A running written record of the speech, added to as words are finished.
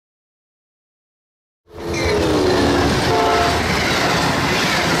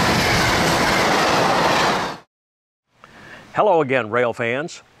Hello again, rail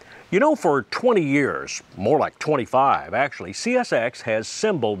fans. You know, for 20 years, more like 25 actually, CSX has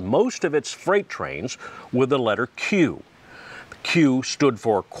symboled most of its freight trains with the letter Q. The Q stood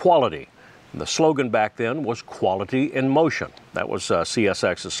for quality. The slogan back then was quality in motion. That was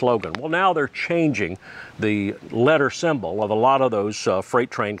CSX's slogan. Well, now they're changing the letter symbol of a lot of those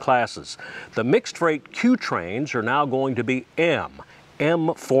freight train classes. The mixed freight Q trains are now going to be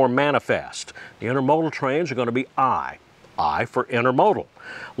M for manifest. The intermodal trains are going to be I for intermodal.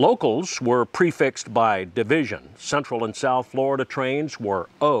 Locals were prefixed by division. Central and South Florida trains were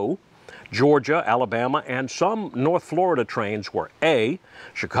O. Georgia, Alabama, and some North Florida trains were A.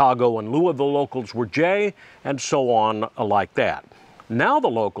 Chicago and Louisville locals were J, and so on like that. Now the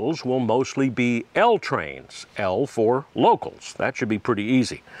locals will mostly be L trains, L for locals. That should be pretty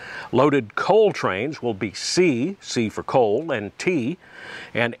easy. Loaded coal trains will be C for coal, and T,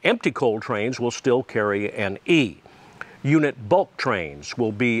 and empty coal trains will still carry an E. Unit bulk trains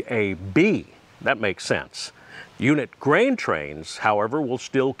will be a B. That makes sense. Unit grain trains, however, will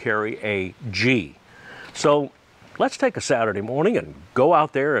still carry a G. So let's take a Saturday morning and go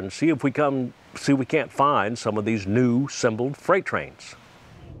out there and see if we can't find some of these new symboled freight trains.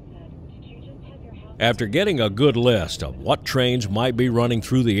 After getting a good list of what trains might be running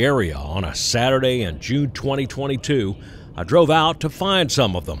through the area on a Saturday in June 2022, I drove out to find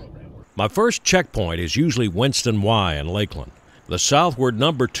some of them. My first checkpoint is usually Winston Y in Lakeland. The southward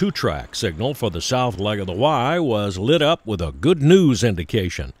number 2 track signal for the south leg of the Y was lit up with a good news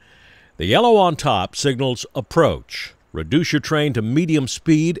indication. The yellow on top signals approach. Reduce your train to medium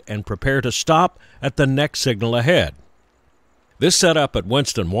speed and prepare to stop at the next signal ahead. This setup at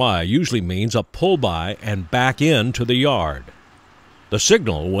Winston Y usually means a pull-by and back into the yard. The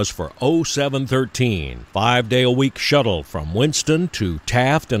signal was for 0713, 5-day-a-week shuttle from Winston to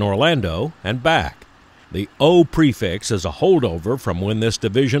Taft and Orlando and back. The O prefix is a holdover from when this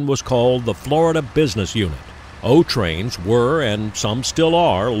division was called the Florida Business Unit. O trains were, and some still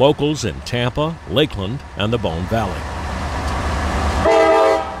are, locals in Tampa, Lakeland, and the Bone Valley.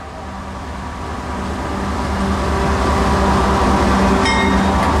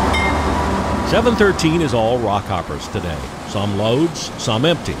 "713 is all rock hoppers today. Some loads, some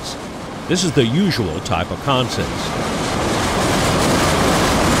empties. This is the usual type of consist.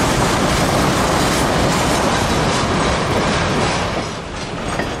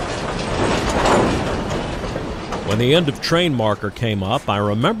 When the end of train marker came up, I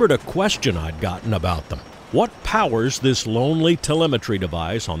remembered a question I'd gotten about them. What powers this lonely telemetry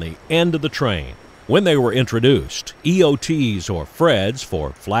device on the end of the train? When they were introduced, EOTs or FREDs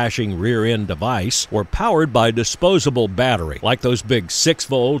for flashing rear-end device were powered by disposable battery, like those big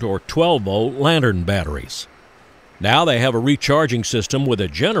 6-volt or 12-volt lantern batteries. Now they have a recharging system with a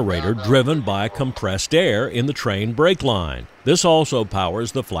generator driven by compressed air in the train brake line. This also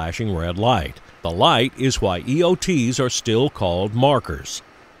powers the flashing red light. The light is why EOTs are still called markers.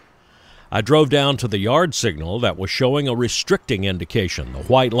 I drove down to the yard signal that was showing a restricting indication, the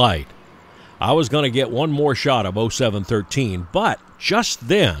white light. I was going to get one more shot of 0713, but just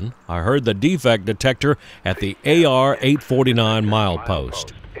then I heard the defect detector at the AR 849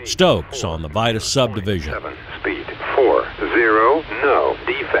 milepost. Stokes on the Vitus subdivision. 7, speed 40, no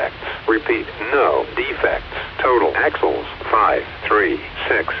defects. Repeat, no defects. Total axles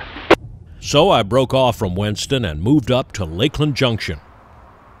 536. So I broke off from Winston and moved up to Lakeland Junction.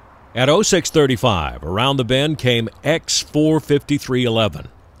 At 0635, around the bend came X45311.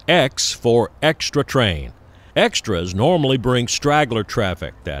 X for extra train. Extras normally bring straggler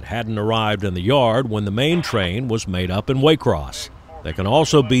traffic that hadn't arrived in the yard when the main train was made up in Waycross. They can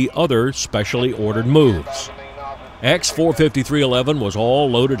also be other specially ordered moves. X45311 was all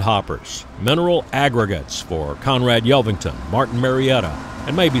loaded hoppers, mineral aggregates for Conrad Yelvington, Martin Marietta,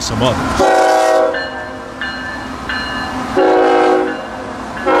 and maybe some others.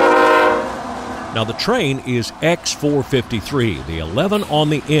 Now the train is X453. The 11 on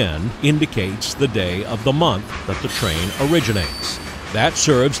the end indicates the day of the month that the train originates. That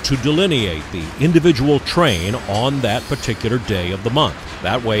serves to delineate the individual train on that particular day of the month.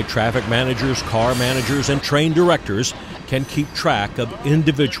 That way traffic managers, car managers, and train directors can keep track of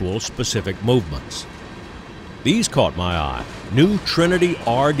individual specific movements. These caught my eye. New Trinity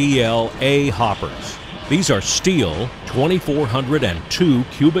RDL-A hoppers. These are steel, 2,402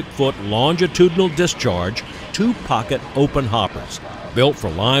 cubic foot longitudinal discharge, 2-pocket open hoppers. Built for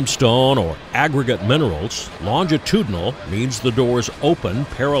limestone or aggregate minerals, longitudinal means the doors open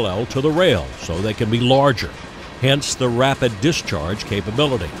parallel to the rail so they can be larger, hence the rapid discharge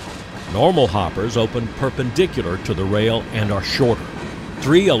capability. Normal hoppers open perpendicular to the rail and are shorter.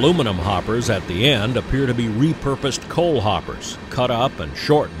 3 aluminum hoppers at the end appear to be repurposed coal hoppers, cut up and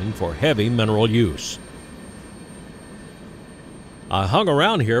shortened for heavy mineral use. I hung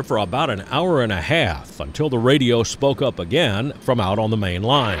around here for about an hour and a half until the radio spoke up again from out on the main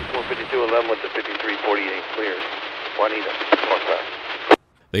line. 452.11 with the 5348 clear. Juanita,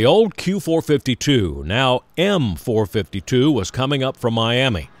 The old Q452, now M452, was coming up from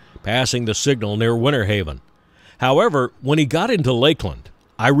Miami, passing the signal near Winter Haven. However, when he got into Lakeland,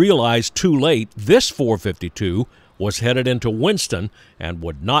 I realized too late this 452 was headed into Winston and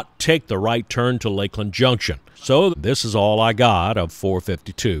would not take the right turn to Lakeland Junction. So this is all I got of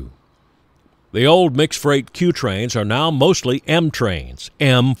 452. The old mixed freight Q trains are now mostly M trains,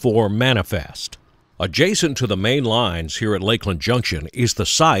 M for manifest. Adjacent to the main lines here at Lakeland Junction is the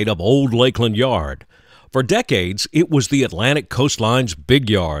site of Old Lakeland Yard. For decades, it was the Atlantic Coastline's big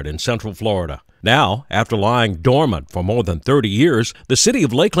yard in Central Florida. Now, after lying dormant for more than 30 years, the city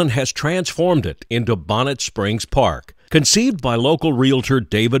of Lakeland has transformed it into Bonnet Springs Park. Conceived by local realtor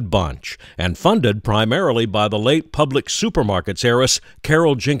David Bunch and funded primarily by the late public supermarkets heiress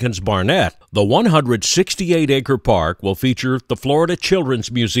Carol Jenkins Barnett, the 168-acre park will feature the Florida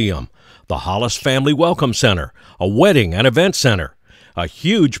Children's Museum, the Hollis Family Welcome Center, a wedding and event center, a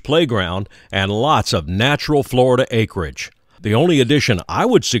huge playground, and lots of natural Florida acreage. The only addition I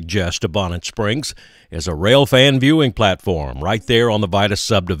would suggest to Bonnet Springs is a Railfan viewing platform right there on the Vitus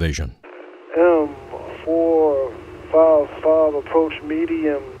subdivision. M455 approach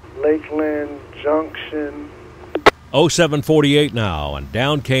medium, Lakeland Junction. 0748 now, and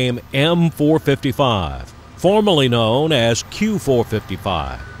down came M455, formerly known as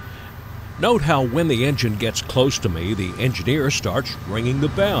Q455. Note how when the engine gets close to me, the engineer starts ringing the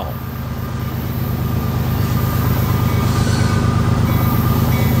bell.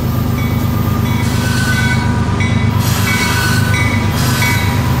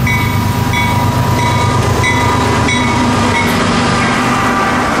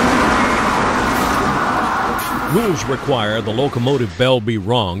 Rules require the locomotive bell be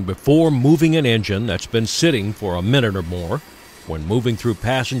rung before moving an engine that's been sitting for a minute or more, when moving through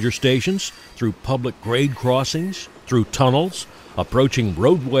passenger stations, through public grade crossings, through tunnels, approaching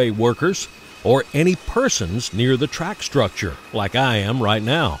roadway workers, or any persons near the track structure, like I am right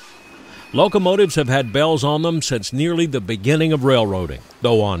now. Locomotives have had bells on them since nearly the beginning of railroading,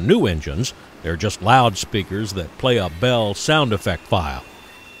 though on new engines, they're just loudspeakers that play a bell sound effect file.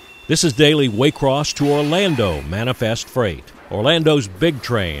 This is daily Waycross to Orlando manifest freight, Orlando's big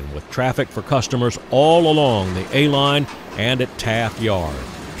train with traffic for customers all along the A-line and at Taft Yard.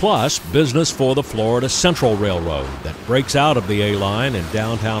 Plus, business for the Florida Central Railroad that breaks out of the A-line in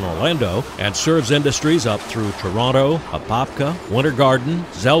downtown Orlando and serves industries up through Toronto, Apopka, Winter Garden,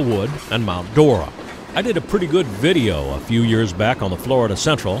 Zellwood, and Mount Dora. I did a pretty good video a few years back on the Florida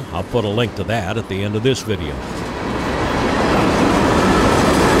Central. I'll put a link to that at the end of this video.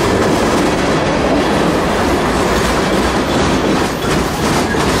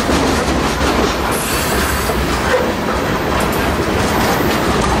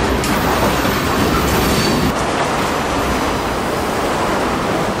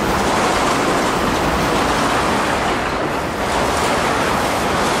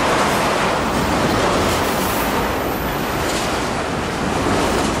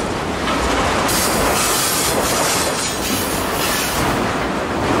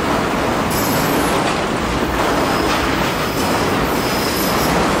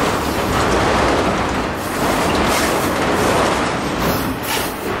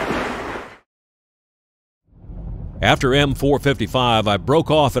 After M455, I broke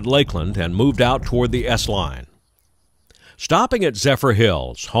off at Lakeland and moved out toward the S-Line. Stopping at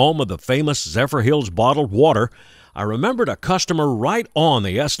Zephyrhills, home of the famous Zephyrhills bottled water, I remembered a customer right on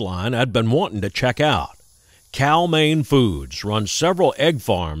the S-Line I'd been wanting to check out. Cal-Maine Foods runs several egg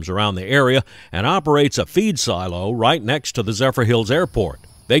farms around the area and operates a feed silo right next to the Zephyrhills Airport.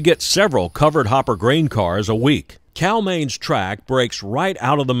 They get several covered hopper grain cars a week. Cal-Maine's track breaks right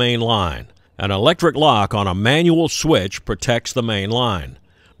out of the main line. An electric lock on a manual switch protects the main line.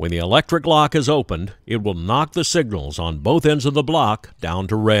 When the electric lock is opened, it will knock the signals on both ends of the block down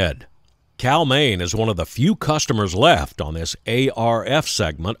to red. Cal-Maine is one of the few customers left on this ARF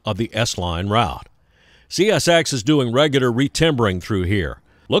segment of the S-Line route. CSX is doing regular retimbering through here.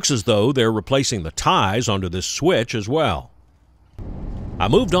 Looks as though they're replacing the ties under this switch as well. I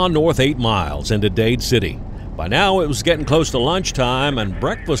moved on north 8 miles into Dade City. By now it was getting close to lunchtime and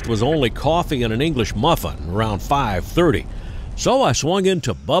breakfast was only coffee and an English muffin around 5:30. So I swung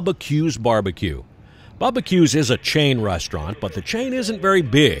into Bubba Q's Barbecue. Bubba Q's is a chain restaurant, but the chain isn't very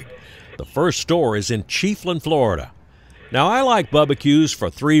big. The first store is in Chiefland, Florida. Now, I like barbecues for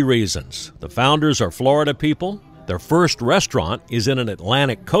 3 reasons. The founders are Florida people, their first restaurant is in an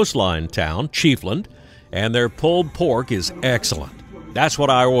Atlantic coastline town, Chiefland, and their pulled pork is excellent. That's what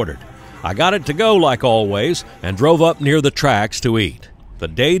I ordered. I got it to go like always and drove up near the tracks to eat. The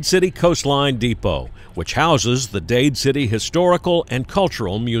Dade City Coastline Depot, which houses the Dade City Historical and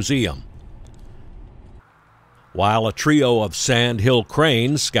Cultural Museum. While a trio of sandhill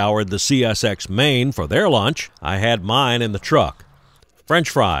cranes scoured the CSX main for their lunch, I had mine in the truck. French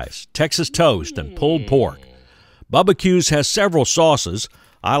fries, Texas toast, and pulled pork. Bubba Q's has several sauces.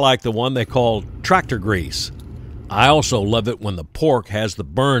 I like the one they call tractor grease. I also love it when the pork has the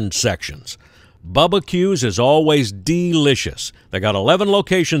burned sections. Bubba Q's is always delicious. They got 11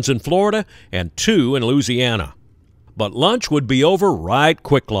 locations in Florida and 2 in Louisiana. But lunch would be over right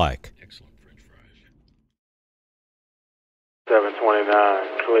quick-like.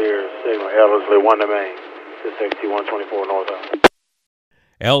 729, clear, signal, Ellerslie, 1 to main, 6XT 124 northbound.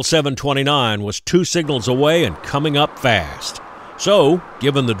 L729 was 2 signals away and coming up fast. So,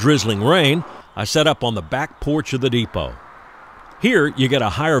 given the drizzling rain, I set up on the back porch of the depot. Here, you get a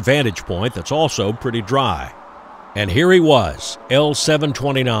higher vantage point that's also pretty dry. And here he was,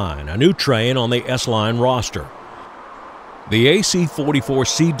 L729, a new train on the S-Line roster. The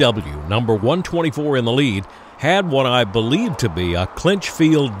AC-44CW, number 124 in the lead, had what I believed to be a clinch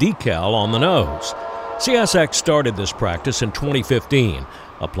field decal on the nose. CSX started this practice in 2015,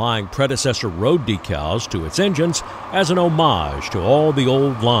 applying predecessor road decals to its engines as an homage to all the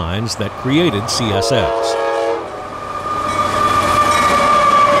old lines that created CSX.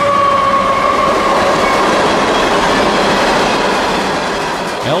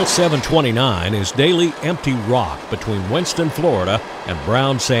 L729 is daily empty rock between Winston, Florida and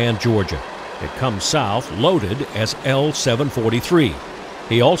Brown Sand, Georgia. It comes south loaded as L743.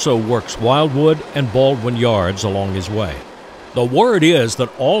 He also works Wildwood and Baldwin yards along his way. The word is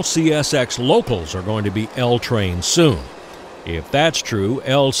that all CSX locals are going to be L trains soon. If that's true,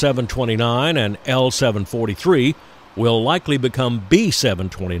 L729 and L743 will likely become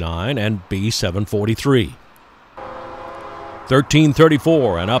B729 and B743.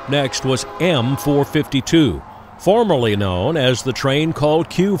 1334, and up next was M452, formerly known as the train called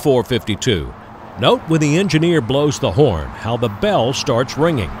Q452. Note when the engineer blows the horn how the bell starts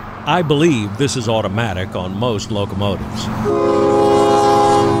ringing. I believe this is automatic on most locomotives.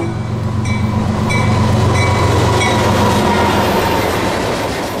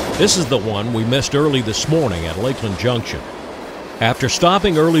 This is the one we missed early this morning at Lakeland Junction. After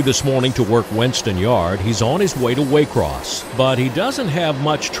stopping early this morning to work Winston Yard, he's on his way to Waycross, but he doesn't have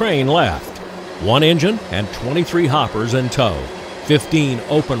much train left. 1 engine and 23 hoppers in tow, 15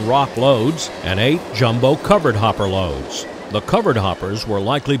 open rock loads, and 8 jumbo covered hopper loads. The covered hoppers were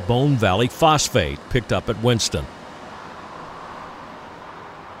likely Bone Valley phosphate picked up at Winston.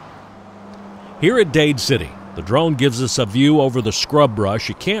 Here at Dade City, the drone gives us a view over the scrub brush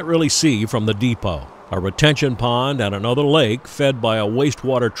you can't really see from the depot, a retention pond and another lake fed by a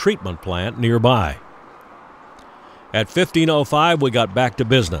wastewater treatment plant nearby. At 15:05, we got back to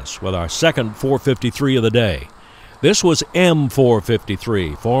business with our second 453 of the day. This was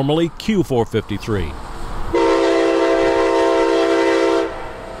M453, formerly Q453.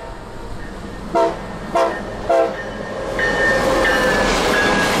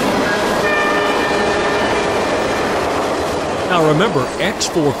 Now remember,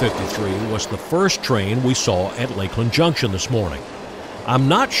 X453 was the first train we saw at Lakeland Junction this morning. I'm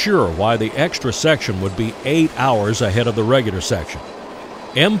not sure why the extra section would be 8 hours ahead of the regular section.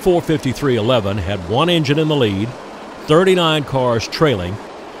 M453-11 had 1 engine in the lead, 39 cars trailing,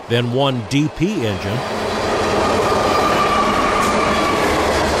 then 1 DP engine,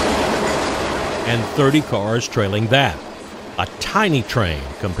 and 30 cars trailing that. A tiny train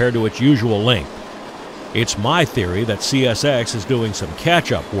compared to its usual length. It's my theory that CSX is doing some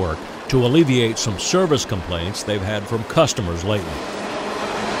catch-up work to alleviate some service complaints they've had from customers lately.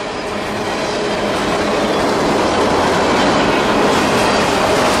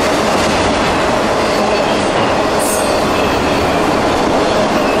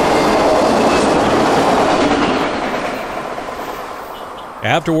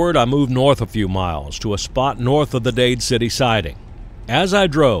 Afterward, I moved north a few miles to a spot north of the Dade City siding. As I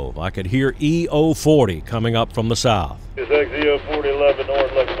drove, I could hear EO40 coming up from the south. CSX EO4011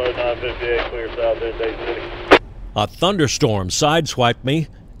 north, locomotive 958, clear south in Dade City. A thunderstorm sideswiped me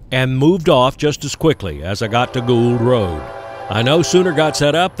and moved off just as quickly as I got to Gould Road. I no sooner got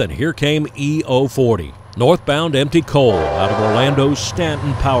set up than here came EO40, northbound empty coal out of Orlando's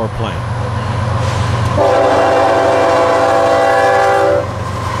Stanton Power Plant.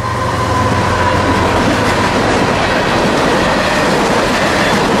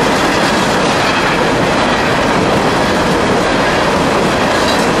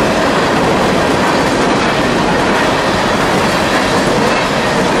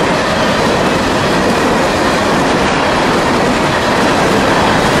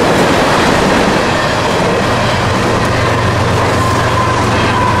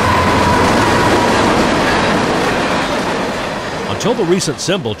 Until the recent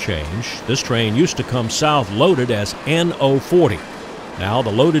symbol change, this train used to come south loaded as NO40. Now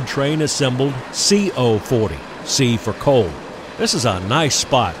the loaded train is symboled CO40, C for coal. This is a nice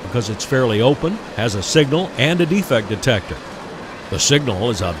spot because it's fairly open, has a signal and a defect detector. The signal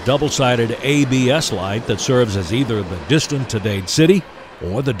is a double-sided ABS light that serves as either the distant to Dade City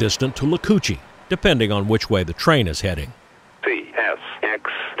or the distant to Lakuchi, depending on which way the train is heading. CSX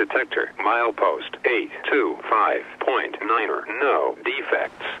detector, milepost 825.9er, no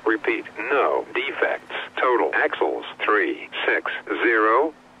defects. Repeat, no defects. Total axles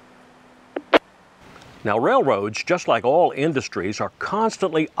 360. Now, railroads, just like all industries, are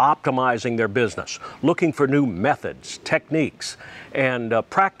constantly optimizing their business, looking for new methods, techniques, and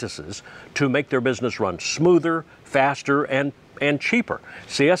practices to make their business run smoother, faster, and cheaper.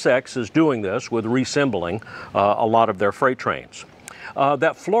 CSX is doing this with resembling a lot of their freight trains.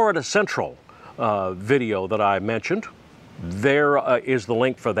 That Florida Central video that I mentioned, there is the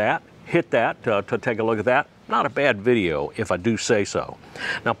link for that. Hit that to take a look at that. Not a bad video, if I do say so.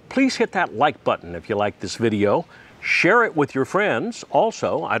 Now, please hit that like button if you like this video. Share it with your friends.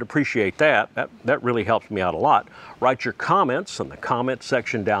 Also, I'd appreciate that. That really helps me out a lot. Write your comments in the comment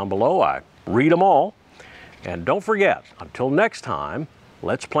section down below. I read them all. And don't forget, until next time,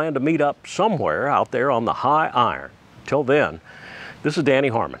 let's plan to meet up somewhere out there on the high iron. Till then, this is Danny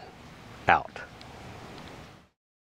Harmon, out.